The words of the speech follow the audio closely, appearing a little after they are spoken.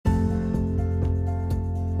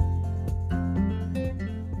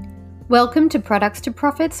Welcome to Products to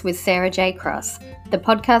Profits with Sarah J. Cross, the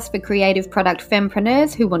podcast for creative product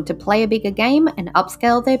fempreneurs who want to play a bigger game and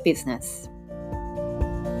upscale their business.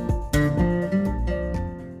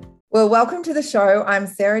 Well, welcome to the show. I'm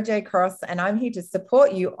Sarah J. Cross, and I'm here to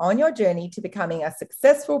support you on your journey to becoming a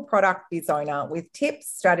successful product biz owner with tips,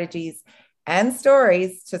 strategies, and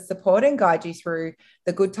stories to support and guide you through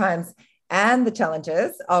the good times and the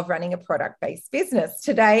challenges of running a product-based business.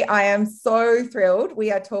 Today, I am so thrilled. We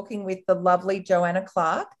are talking with the lovely Joanna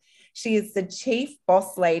Clark. She is the chief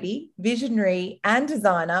boss lady, visionary, and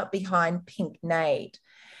designer behind Pinknade.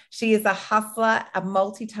 She is a hustler, a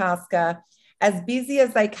multitasker, as busy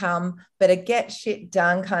as they come, but a get shit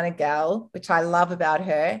done kind of gal, which I love about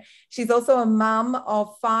her. She's also a mum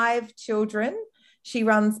of 5 children. She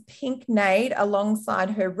runs Pinknade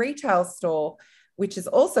alongside her retail store, which is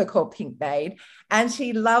also called Pinknade, and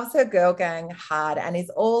she loves her girl gang hard and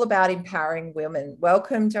is all about empowering women.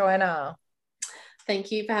 Welcome, Joanna.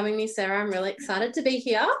 Thank you for having me, Sarah. I'm really excited to be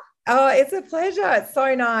here. Oh, it's a pleasure. It's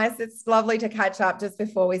so nice. It's lovely to catch up. Just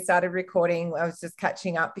before we started recording, I was just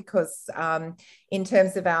catching up because in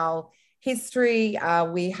terms of our history,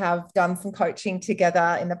 we have done some coaching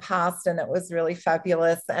together in the past, and it was really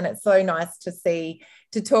fabulous. And it's so nice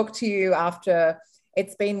to talk to you after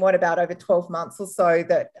it's been about over 12 months or so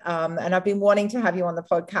that, and I've been wanting to have you on the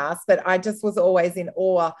podcast, but I just was always in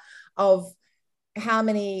awe of how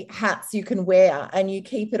many hats you can wear and you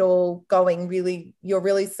keep it all going. Really, you're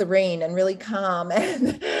really serene and really calm,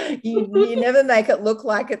 and you never make it look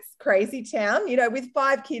like it's crazy town. You know, with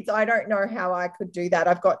 5 kids, I don't know how I could do that.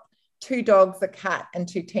 I've got 2 dogs, a cat, and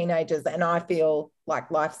 2 teenagers, and I feel like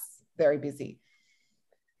life's very busy.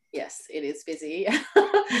 Yes, it is busy.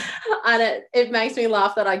 And it makes me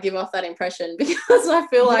laugh that I give off that impression, because I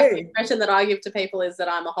feel like the impression that I give to people is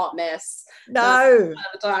that I'm a hot mess. No,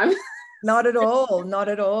 at the time. Not at all. Not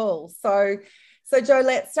at all. So Joe,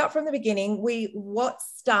 let's start from the beginning. What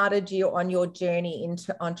started you on your journey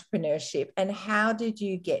into entrepreneurship, and how did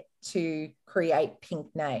you get to create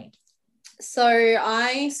Pinknade? So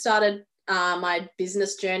I started my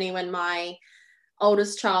business journey when my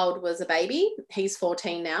oldest child was a baby. He's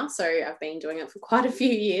 14 now, so I've been doing it for quite a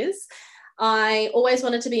few years. I always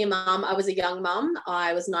wanted to be a mum. I was a young mum.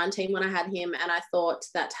 I was 19 when I had him, and I thought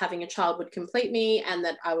that having a child would complete me and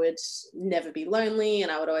that I would never be lonely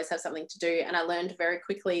and I would always have something to do. And I learned very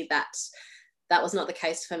quickly that that was not the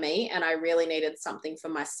case for me, and I really needed something for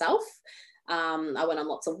myself. I went on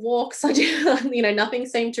lots of walks. I did, nothing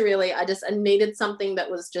seemed to really, I needed something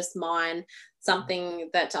that was just mine, something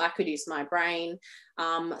that I could use my brain.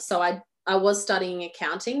 So I was studying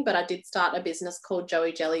accounting, but I did start a business called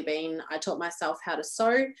Joey Jellybean. I taught myself how to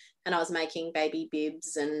sew, and I was making baby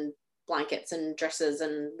bibs and blankets and dresses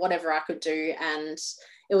and whatever I could do. And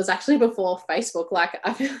it was actually before Facebook.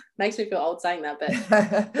 Makes me feel old saying that, but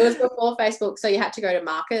it was before Facebook. So you had to go to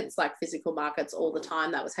markets, like physical markets, all the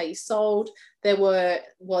time. That was how you sold. There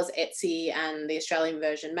was Etsy, and the Australian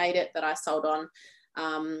version Made It that I sold on.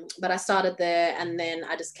 But I started there, and then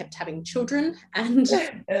I just kept having children and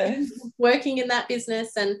working in that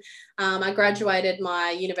business. And I graduated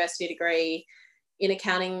my university degree in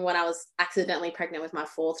accounting when I was accidentally pregnant with my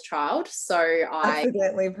 4th child. So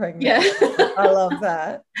accidentally pregnant. Yeah. I love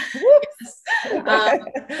that.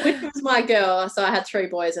 Which was my girl. So I had 3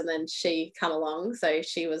 boys, and then she come along. So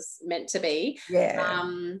she was meant to be.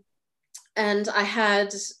 Yeah. And I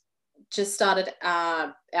had just started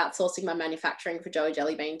outsourcing my manufacturing for Joey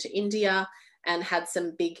Jellybean to India, and had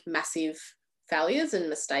some big, massive failures and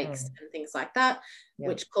mistakes and things like that,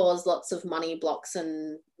 which caused lots of money blocks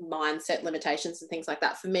and mindset limitations and things like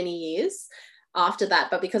that for many years after that.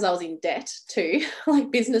 But because I was in debt too, like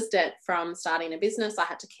business debt from starting a business, I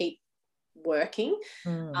had to keep working.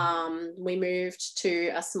 We moved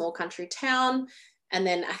to a small country town, and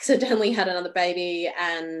then accidentally had another baby,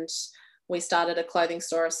 and we started a clothing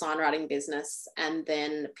store, a signwriting business, and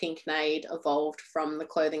then Pinknade evolved from the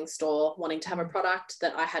clothing store wanting to have a product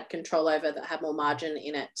that I had control over, that had more margin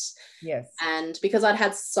in it. Yes. And because I'd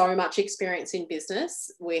had so much experience in business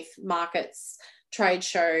with markets, trade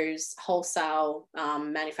shows, wholesale,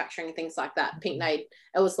 manufacturing, things like that, Pinknade,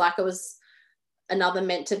 it was another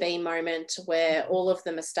meant to be moment where all of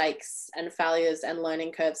the mistakes and failures and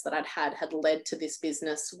learning curves that I'd had led to this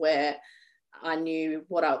business where I knew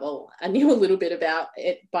I knew a little bit about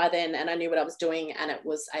it by then, and I knew what I was doing, and it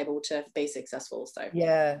was able to be successful. So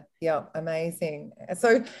yeah, amazing.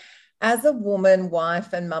 So as a woman,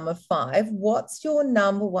 wife, and mum of 5, what's your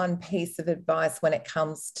number one piece of advice when it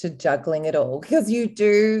comes to juggling it all? Because you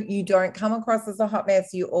don't come across as a hot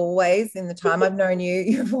mess. You always, in the time I've known you,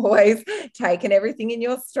 you've always taken everything in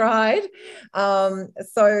your stride.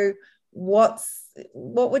 So what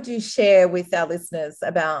would you share with our listeners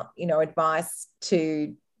about, advice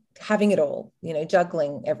to having it all,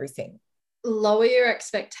 juggling everything? Lower your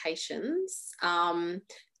expectations.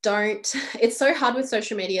 It's so hard with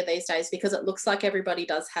social media these days because it looks like everybody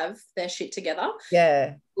does have their shit together.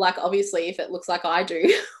 Yeah. Like, obviously, if it looks like I do.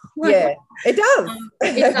 Yeah, it does.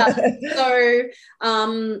 It does.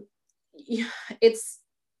 So it's,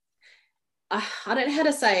 I don't know how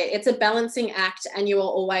to say it. It's a balancing act, and you are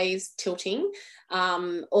always tilting.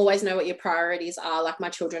 Always know what your priorities are. Like, my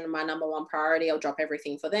children are my number one priority. I'll drop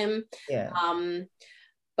everything for them. Yeah.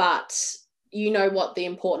 But you know what the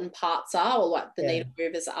important parts are, or what the needle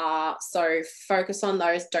movers are. So focus on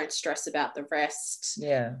those. Don't stress about the rest.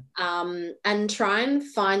 Yeah. And try and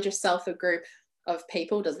find yourself a group of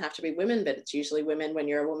people. It doesn't have to be women, but it's usually women when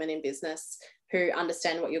you're a woman in business, who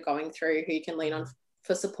understand what you're going through, who you can lean on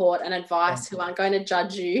for support and advice, who aren't going to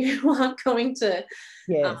judge you, who aren't going to,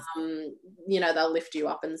 they'll lift you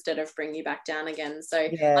up instead of bring you back down again. So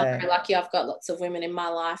I'm very lucky. I've got lots of women in my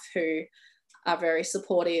life who are very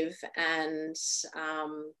supportive, and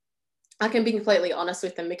I can be completely honest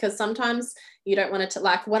with them, because sometimes you don't want to,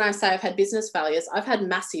 like, when I say I've had business failures, I've had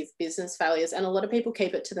massive business failures, and a lot of people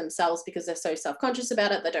keep it to themselves because they're so self-conscious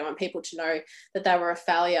about it. They don't want people to know that they were a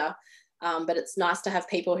failure. But it's nice to have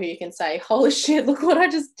people who you can say, holy shit, look what I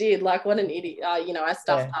just did. Like, what an idiot. I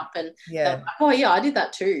stuffed up, and like, oh yeah, I did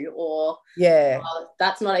that too. Or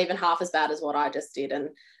that's not even half as bad as what I just did. And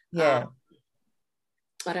I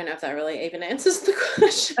don't know if that really even answers the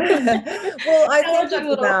question. Well, I think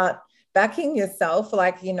it's about backing yourself,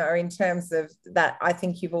 like, in terms of that. I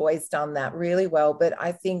think you've always done that really well, but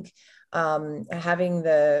I think having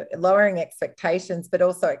the lowering expectations, but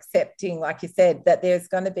also accepting, like you said, that there's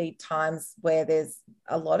going to be times where there's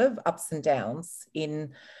a lot of ups and downs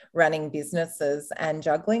in running businesses and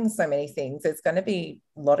juggling so many things. There's going to be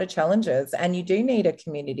a lot of challenges, and you do need a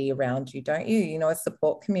community around you, don't you? A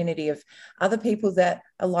support community of other people that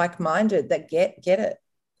are like-minded, that get it.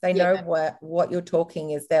 They know what you're talking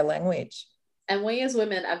is their language. And we as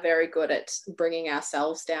women are very good at bringing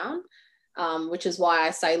ourselves down. Which is why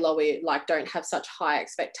I say don't have such high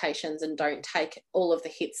expectations, and don't take all of the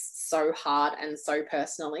hits so hard and so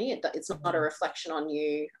personally. It's not a reflection on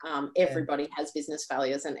you. Everybody has business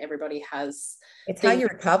failures, and everybody has... It's how you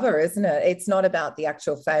recover, isn't it? It's not about the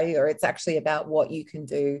actual failure. It's actually about what you can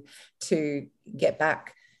do to get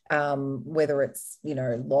back, whether it's,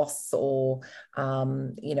 loss or,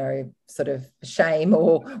 sort of shame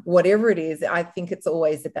or whatever it is. I think it's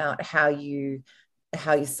always about how you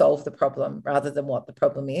solve the problem rather than what the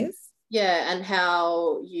problem is. Yeah, and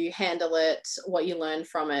how you handle it, what you learn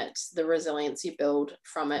from it, the resilience you build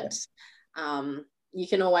from it. You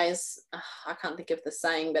can always, I can't think of the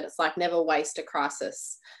saying, but it's like, never waste a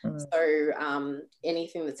crisis. So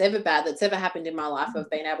anything that's ever bad, that's ever happened in my life, I've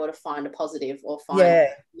been able to find a positive or find a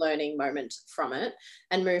learning moment from it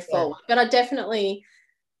and move forward. But I definitely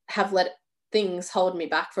have let things hold me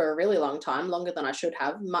back for a really long time, longer than I should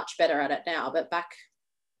have. Much better at it now, but back,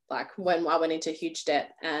 like, when I went into huge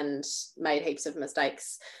debt and made heaps of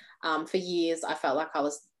mistakes, for years I felt like I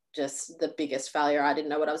was just the biggest failure. I didn't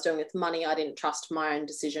know what I was doing with money. I didn't trust my own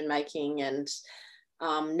decision making, and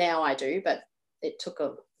now I do, but it took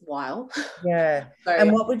a while. So,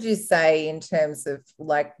 and what would you say in terms of,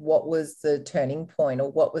 like, what was the turning point,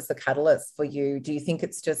 or what was the catalyst for you? Do you think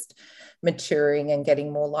it's just maturing and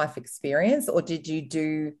getting more life experience, or did you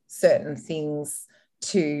do certain things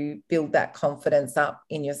to build that confidence up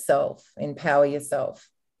in yourself, empower yourself?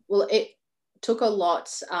 Well, it took a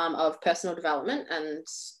lot of personal development, and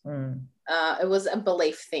it was a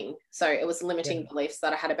belief thing. So it was limiting beliefs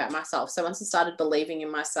that I had about myself. So once I started believing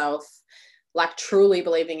in myself, like truly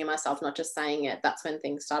believing in myself, not just saying it, that's when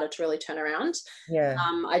things started to really turn around.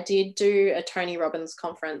 I did do a Tony Robbins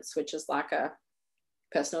conference, which is like a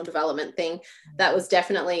personal development thing. That was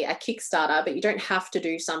definitely a Kickstarter, but you don't have to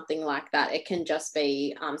do something like that. It can just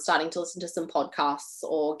be starting to listen to some podcasts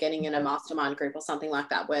or getting in a mastermind group or something like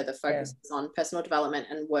that, where the focus is on personal development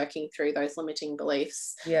and working through those limiting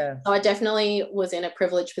beliefs. So I definitely was in a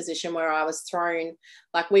privileged position where I was thrown,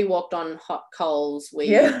 like, we walked on hot coals.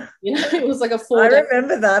 It was like a 4-day. I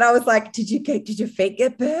remember that. I was like, did your feet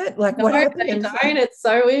get burnt? Like, no, what happened? They don't. It's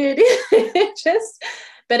so weird.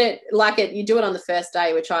 But you do it on the first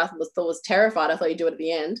day, which I thought was terrified. I thought you do it at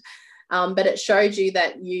the end. But it showed you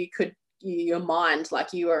that your mind,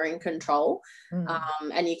 like, you are in control,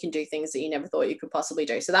 and you can do things that you never thought you could possibly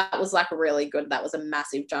do. So that was like really good. That was a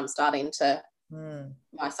massive jump start into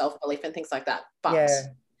my self-belief and things like that. But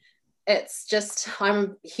it's just,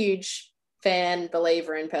 I'm a huge fan,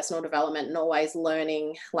 believer in personal development and always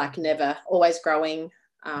learning, like, never, always growing.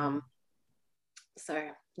 So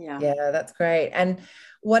yeah. Yeah, that's great. And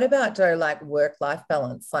what about, Joe, like work-life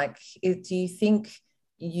balance? Like, do you think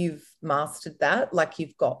you've mastered that? Like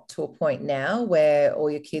you've got to a point now where all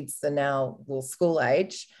your kids are now, well, school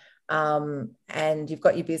age, and you've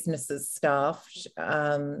got your businesses staffed.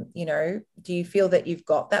 Do you feel that you've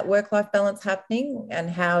got that work-life balance happening? And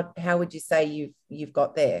how would you say you've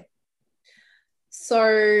got there? So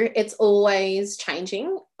it's always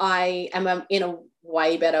changing. I am in a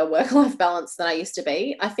way better work-life balance than I used to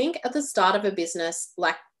be. I think at the start of a business,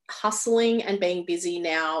 like hustling and being busy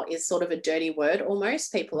now is sort of a dirty word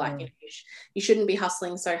almost. People like, you shouldn't be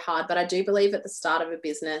hustling so hard. But I do believe at the start of a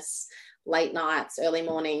business, late nights, early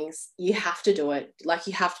mornings, you have to do it. Like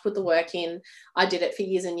you have to put the work in. I did it for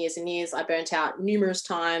years and years and years. I burnt out numerous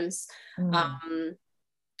times.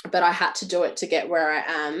 But I had to do it to get where I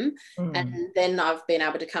am. And then I've been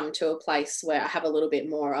able to come to a place where I have a little bit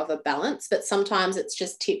more of a balance, but sometimes it's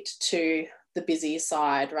just tipped to the busy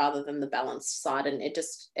side rather than the balanced side, and it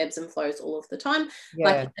just ebbs and flows all of the time.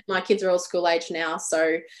 Like my kids are all school age now,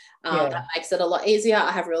 so that makes it a lot easier.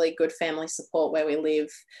 I have really good family support where we live,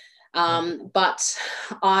 but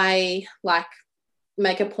I like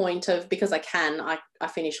make a point of, because I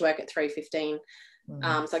finish work at 3:15.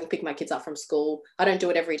 So I can pick my kids up from school. I don't do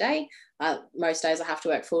it every day. Most days I have to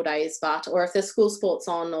work 4 days, or if there's school sports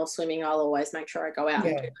on or swimming, I'll always make sure I go out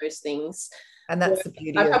and do those things. And that's the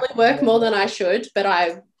beauty. I probably work more than I should,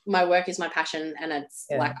 but my work is my passion, and it's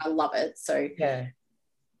like I love it. So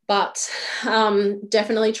but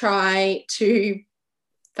definitely try to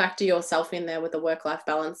factor yourself in there with the work-life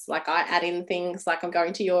balance. Like I add in things like I'm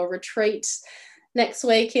going to your retreat next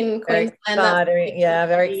week in Queensland. Exciting. Yeah,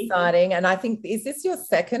 very exciting. And I think, is this your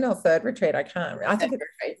second or third retreat? I can't remember. I think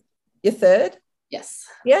it's your third. Yes.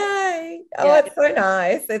 Yay. Oh, it's so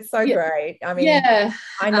nice. It's so great. I mean,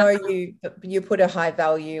 I know you put a high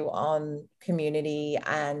value on community,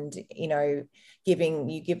 and,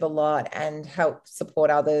 you give a lot and help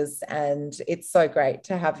support others. And it's so great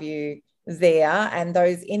to have you there. And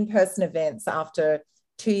those in-person events after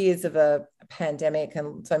 2 years of a pandemic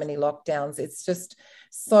and so many lockdowns, it's just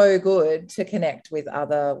so good to connect with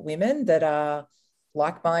other women that are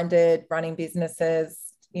like-minded, running businesses,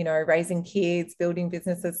 raising kids, building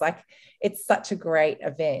businesses. Like, it's such a great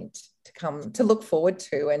event to come to look forward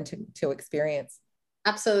to and to experience.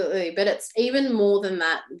 Absolutely. But it's even more than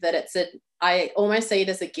that, I almost see it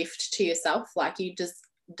as a gift to yourself. Like, you just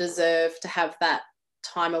deserve to have that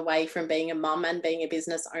time away from being a mum and being a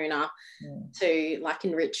business owner to like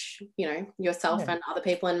enrich yourself and other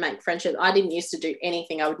people and make friendships. I didn't used to do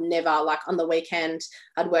anything. I would never, like on the weekend,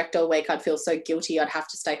 I'd worked all week, I'd feel so guilty, I'd have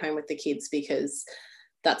to stay home with the kids because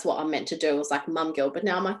that's what I'm meant to do. It was like mum guilt. But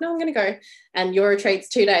now I'm like, no, I'm going to go. And your retreat's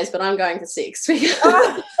 2 days, but I'm going for 6.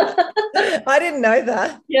 I didn't know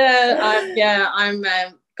that. I'm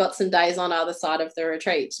got some days on either side of the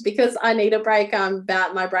retreat because I need a break.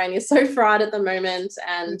 My brain is so fried at the moment,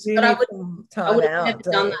 but I would have never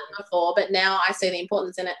done that before. But now I see the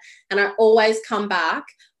importance in it, and I always come back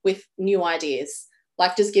with new ideas.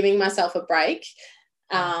 Like, just giving myself a break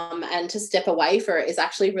and to step away for it is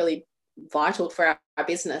actually really vital for our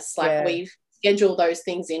business. Like, we schedule those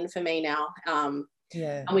things in for me now.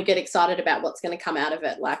 And we get excited about what's going to come out of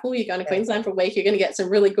it. Like, oh, you're going to Queensland for a week, you're going to get some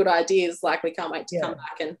really good ideas. Like, we can't wait to come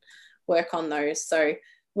back and work on those. So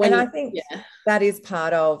I think that is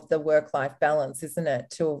part of the work-life balance, isn't it?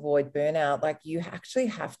 To avoid burnout. Like, you actually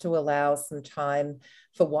have to allow some time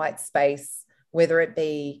for white space, whether it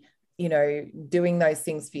be, doing those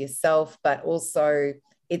things for yourself, but also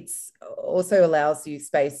it's also allows you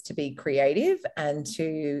space to be creative and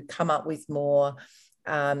to come up with more,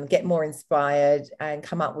 get more inspired and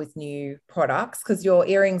come up with new products, because your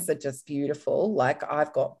earrings are just beautiful. Like,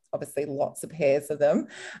 I've got obviously lots of pairs of them,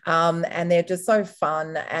 and they're just so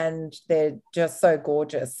fun and they're just so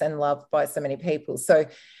gorgeous and loved by so many people. So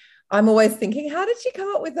I'm always thinking, how did she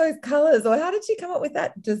come up with those colors, or how did she come up with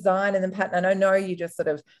that design and the pattern? And I know you just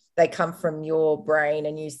they come from your brain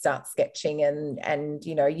and you start sketching and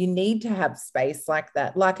you need to have space like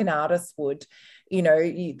that, like an artist would.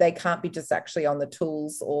 They can't be just actually on the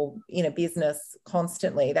tools or in a business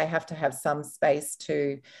constantly. They have to have some space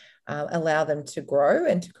to allow them to grow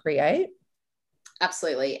and to create.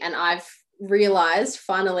 Absolutely. And I've realized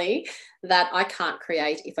finally that I can't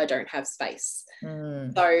create if I don't have space.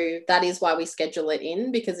 So that is why we schedule it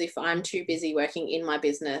in, because if I'm too busy working in my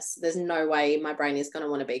business, there's no way my brain is going to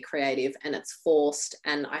want to be creative, and it's forced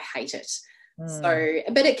and I hate it. So,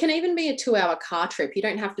 but it can even be a 2-hour car trip. You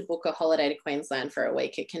don't have to book a holiday to Queensland for a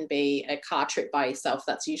week. It can be a car trip by yourself.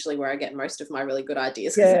 That's usually where I get most of my really good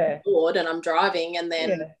ideas, because I'm bored and I'm driving, and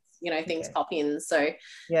then things pop in. So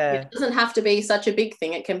yeah, it doesn't have to be such a big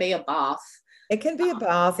thing. It can be a bath. it can be a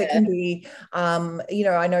bath. It can be,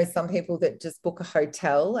 I know some people that just book a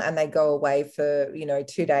hotel and they go away for,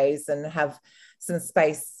 2 days and have some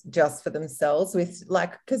space just for themselves with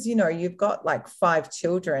because, you've got like 5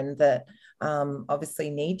 children that obviously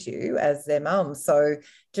need you as their mum. So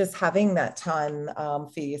just having that time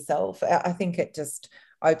for yourself, I think it just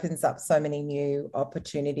opens up so many new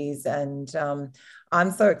opportunities. And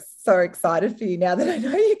I'm so excited for you now that I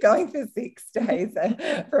know you're going for 6 days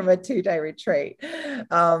from a 2-day retreat.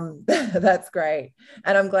 That's great.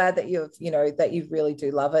 And I'm glad that that you really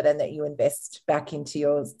do love it and that you invest back into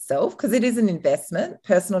yourself, because it is an investment.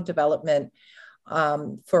 Personal development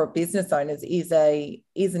for business owners is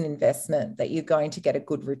an investment that you're going to get a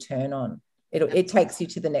good return on. It takes you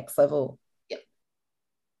to the next level.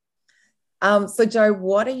 So Jo,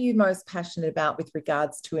 what are you most passionate about with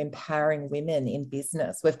regards to empowering women in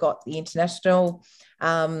business? We've got the International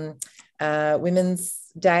Women's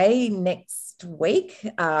Day next week.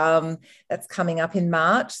 That's coming up in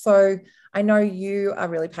March. So I know you are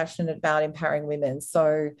really passionate about empowering women.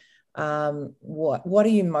 So what are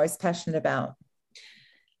you most passionate about?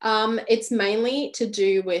 It's mainly to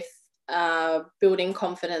do with building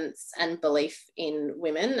confidence and belief in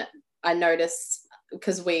women. I notice,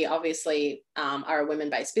 because we obviously are a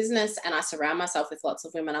women-based business and I surround myself with lots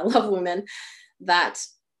of women, I love women, that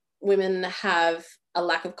women have a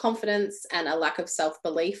lack of confidence and a lack of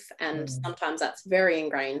self-belief. And sometimes that's very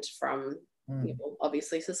ingrained from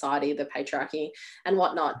obviously society, the patriarchy and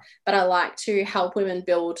whatnot. But I like to help women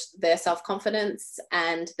build their self-confidence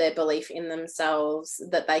and their belief in themselves,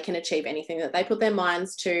 that they can achieve anything that they put their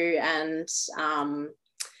minds to. And I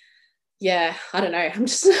don't know, I'm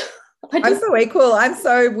so equal. I'm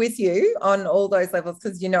so with you on all those levels,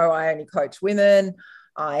 because I only coach women.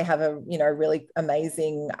 I have a really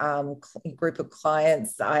amazing group of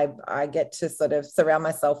clients. I get to sort of surround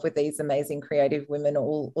myself with these amazing creative women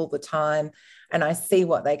all the time, and I see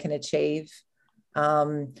what they can achieve.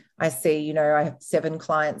 I see, I have 7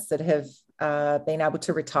 clients that have been able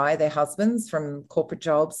to retire their husbands from corporate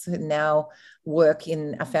jobs and now work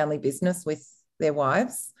in a family business with their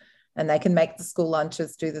wives, and they can make the school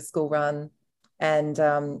lunches, do the school run. And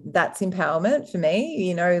that's empowerment for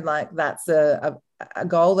me, that's a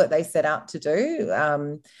goal that they set out to do.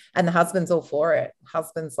 And the husband's all for it.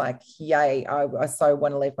 Husband's like, yay, I so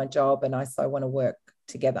want to leave my job and I so want to work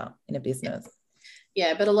together in a business.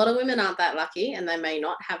 Yeah, but a lot of women aren't that lucky and they may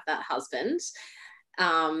not have that husband.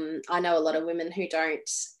 I know a lot of women who don't,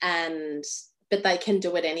 but they can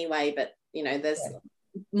do it anyway. But, there's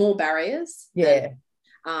more barriers. Yeah.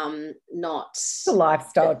 Not a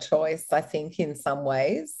lifestyle choice, I think, in some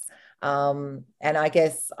ways. And I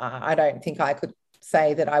guess I don't think I could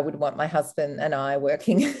say that I would want my husband and I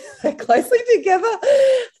working closely together.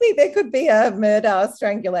 I think there could be a murder,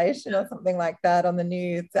 strangulation or something like that on the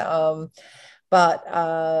news. But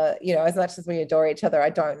as much as we adore each other,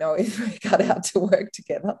 I don't know if we cut out to work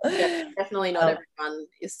together. Yeah, definitely not everyone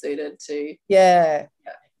is suited to. Yeah.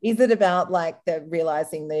 Is it about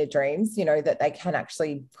realizing their dreams, that they can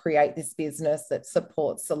actually create this business that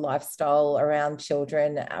supports the lifestyle around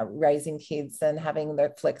children, raising kids and having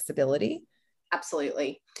the flexibility?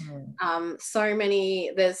 Absolutely.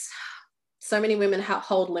 There's so many women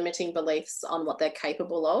hold limiting beliefs on what they're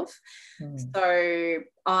capable of. So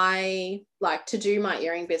I, to do my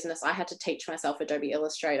earring business, I had to teach myself Adobe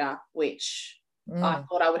Illustrator, which I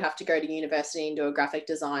thought I would have to go to university and do a graphic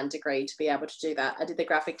design degree to be able to do that. I did the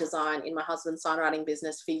graphic design in my husband's signwriting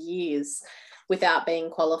business for years without being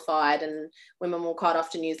qualified, and women will quite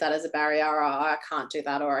often use that as a barrier. I can't do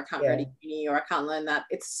that, or I can't go to uni, or I can't learn that.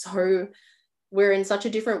 We're in such a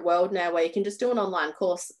different world now where you can just do an online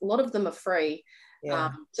course. A lot of them are free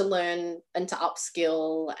to learn and to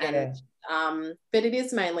upskill. And but it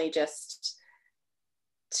is mainly just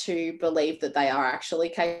to believe that they are actually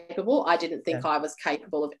capable. I didn't think I was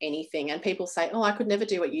capable of anything. And people say, oh, I could never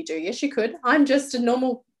do what you do. Yes, you could. I'm just a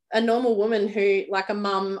normal woman who, like a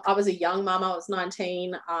mum. I was a young mum. I was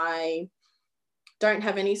 19. I don't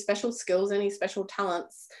have any special skills, any special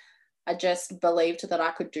talents. I just believed that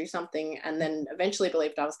I could do something, and then eventually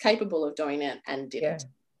believed I was capable of doing it and didn't.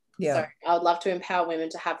 So I would love to empower women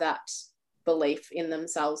to have that belief in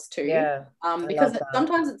themselves too. Because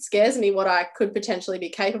sometimes it scares me what I could potentially be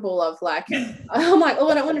capable of. I'm like, oh,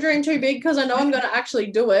 I don't want to dream too big, because I know I'm going to actually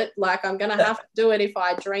do it. I'm going to have to do it if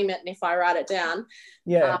I dream it and if I write it down.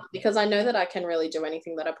 Because I know that I can really do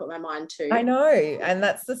anything that I put my mind to. I know. And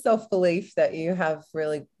that's the self-belief that you have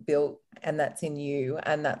really built, and that's in you.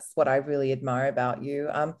 And that's what I really admire about you.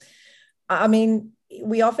 I mean,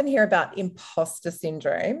 we often hear about imposter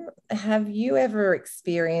syndrome. Have you ever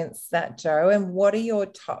experienced that, Jo? And what are your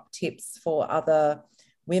top tips for other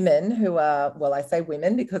women who are, well, I say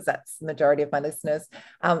women because that's the majority of my listeners.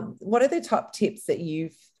 What are the top tips that you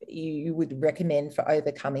would recommend for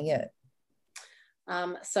overcoming it?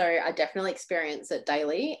 So I definitely experience it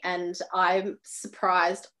daily, and I'm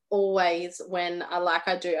surprised always when I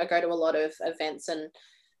go to a lot of events and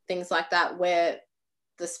things like that where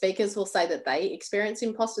the speakers will say that they experience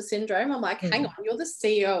imposter syndrome. I'm like, hang on, you're the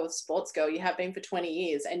CEO of Sports Girl. You have been for 20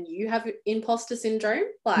 years and you have imposter syndrome?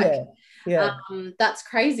 Like, that's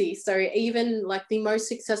crazy. So even like the most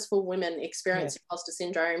successful women experience imposter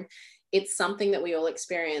syndrome. It's something that we all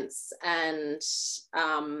experience, and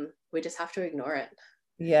we just have to ignore it.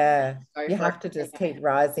 Yeah, you have to just keep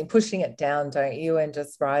rising, pushing it down, don't you? And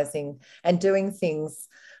just rising and doing things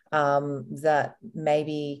that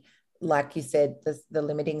maybe, like you said, the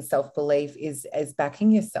limiting self-belief is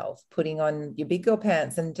backing yourself, putting on your big girl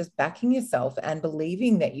pants and just backing yourself and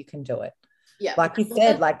believing that you can do it. Yeah. Like you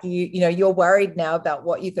said, like you're worried now about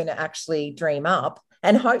what you're going to actually dream up,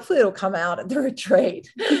 and hopefully it'll come out at the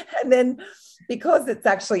retreat. And then because it's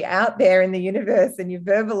actually out there in the universe and you've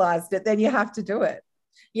verbalized it, then you have to do it.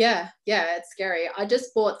 Yeah, it's scary. I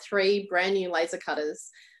just bought 3 brand new laser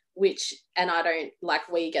cutters, and I don't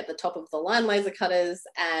like, we get the top of the line laser cutters,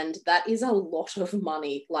 and that is a lot of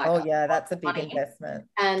money. Like, oh yeah, that's a big investment.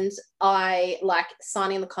 And I like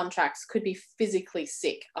signing the contracts could be physically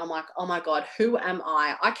sick. I'm like, oh my God, who am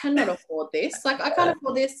I? I cannot afford this. Like, I can't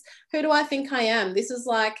afford this. Who do I think I am? This is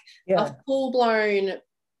like a full-blown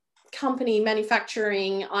company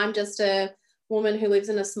manufacturing. I'm just a woman who lives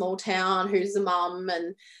in a small town who's a mum,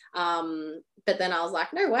 and but then I was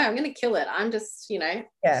like, no way, I'm going to kill it. I'm just, shut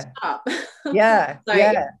up. But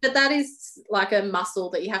that is like a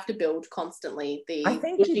muscle that you have to build constantly. I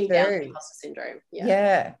think pushing down imposter syndrome.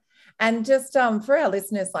 Yeah. And just for our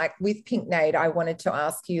listeners, like with Pinknade, I wanted to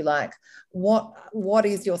ask you, like, what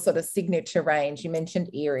is your sort of signature range? You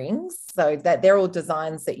mentioned earrings, so that they're all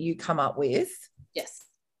designs that you come up with. Yes.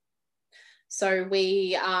 So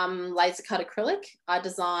we laser cut acrylic. I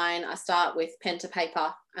start with pen to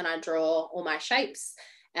paper and I draw all my shapes,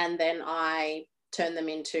 and then I turn them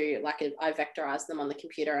into I vectorize them on the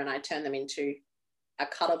computer and I turn them into a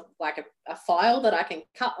cutter, like a file that I can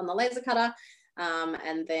cut on the laser cutter.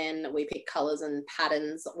 And then we pick colors and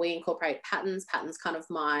patterns. We incorporate patterns. Patterns kind of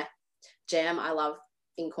my jam. I love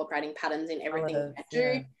incorporating patterns in everything I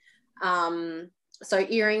do. Yeah. So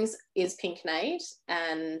earrings is Pinknade,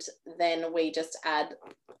 and then we just add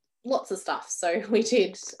lots of stuff. So we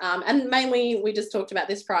did, and mainly we just talked about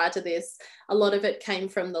this prior to this, a lot of it came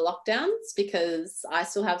from the lockdowns because I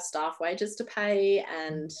still have staff wages to pay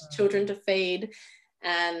and children to feed.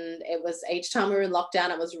 And it was, each time we were in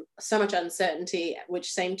lockdown, it was so much uncertainty,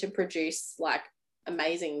 which seemed to produce like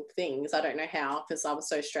amazing things. I don't know how, because I was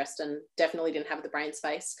so stressed and definitely didn't have the brain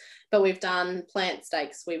space. But we've done plant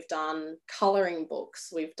stakes, we've done colouring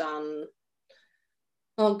books, we've done,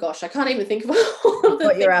 oh gosh, I can't even think of all of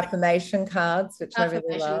the your affirmation cards, which I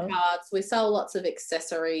really love. Cards. We sell lots of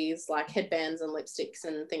accessories like headbands and lipsticks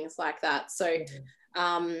and things like that. So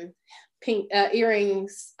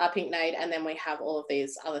earrings are Pinknade, and then we have all of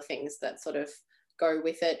these other things that sort of go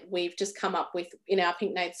with it. We've just come up with, in our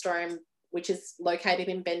Pinknade storeroom, which is located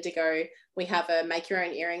in Bendigo, we have a make your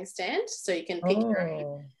own earring stand, so you can pick your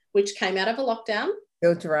own, which came out of a lockdown.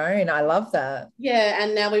 Build your own. I love that. Yeah,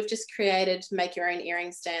 and now we've just created make your own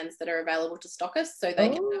earring stands that are available to stockists, so they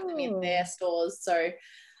can have them in their stores. So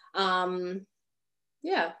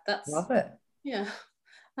that's, love it. Yeah,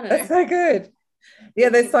 I don't know. That's so good. Yeah,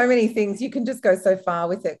 there's so many things. You can just go so far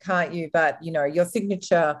with it, can't you? But your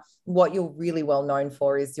signature, what you're really well known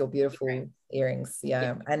for is your beautiful earrings.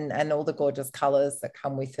 And all the gorgeous colors that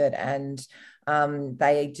come with it, and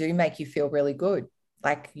they do make you feel really good.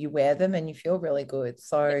 Like, you wear them and you feel really good.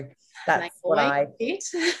 So that's what I fit.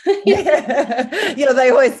 They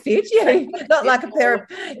always fit. Not like a pair of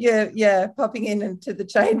popping into the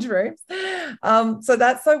change rooms. So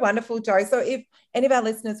that's so wonderful, Jo. So if any of our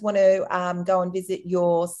listeners want to go and visit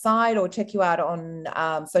your site or check you out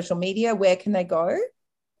on social media, where can they go?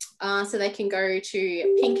 So they can go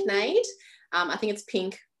to Pinknade. I think it's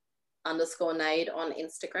pink_nade on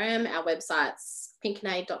Instagram. Our website's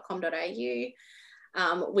pinknade.com.au.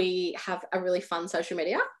 We have a really fun social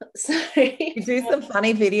media. So you do some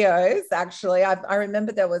funny videos, actually. I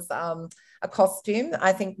remember there was a costume.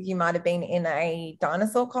 I think you might have been in a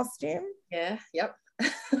dinosaur costume. Yeah, yep.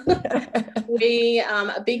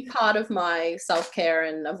 A big part of my self-care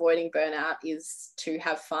and avoiding burnout is to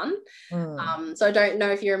have fun. So I don't know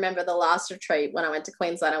if you remember the last retreat when I went to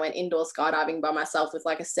Queensland. I went indoor skydiving by myself with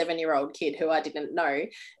like a 7-year-old kid who I didn't know,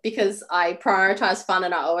 because I prioritize fun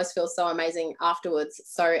and I always feel so amazing afterwards.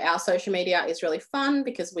 So our social media is really fun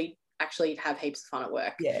because we actually have heaps of fun at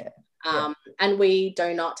work. And we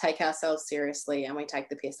do not take ourselves seriously, and we take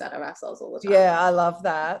the piss out of ourselves all the time. Yeah, I love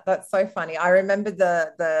that. That's so funny. I remember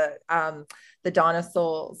the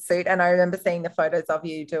dinosaur suit, and I remember seeing the photos of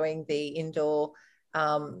you doing the indoor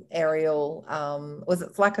aerial, was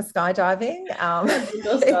it like a skydiving?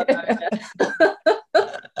 Indoor skydiving.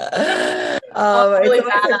 Really, it's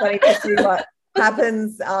also funny to see what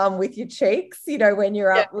happens with your cheeks, you know, when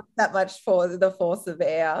you're up with that much the force of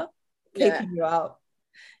air keeping you up.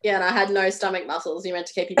 Yeah, and I had no stomach muscles. You meant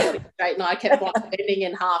to keep your body straight, and I kept like bending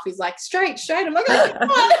in half. He's like, straight. I'm like,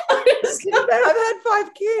 oh, I've had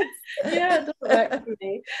 5 kids. Yeah, it doesn't work for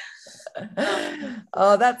me.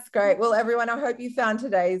 Oh, that's great. Well, everyone, I hope you found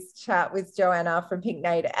today's chat with Joanna from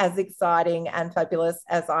Pinknade as exciting and fabulous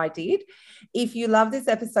as I did. If you love this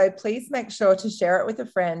episode, please make sure to share it with a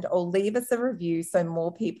friend or leave us a review so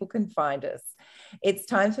more people can find us. It's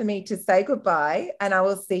time for me to say goodbye, and I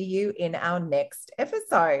will see you in our next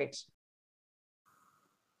episode.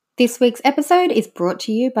 This week's episode is brought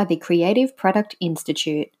to you by the Creative Product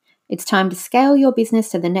Institute. It's time to scale your business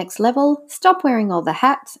to the next level, stop wearing all the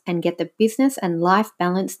hats, and get the business and life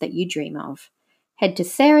balance that you dream of. Head to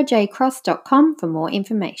sarahjcross.com for more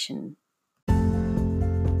information.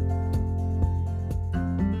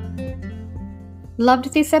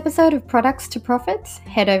 Loved this episode of Products to Profits?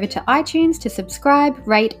 Head over to iTunes to subscribe,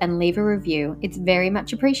 rate, and leave a review. It's very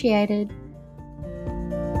much appreciated.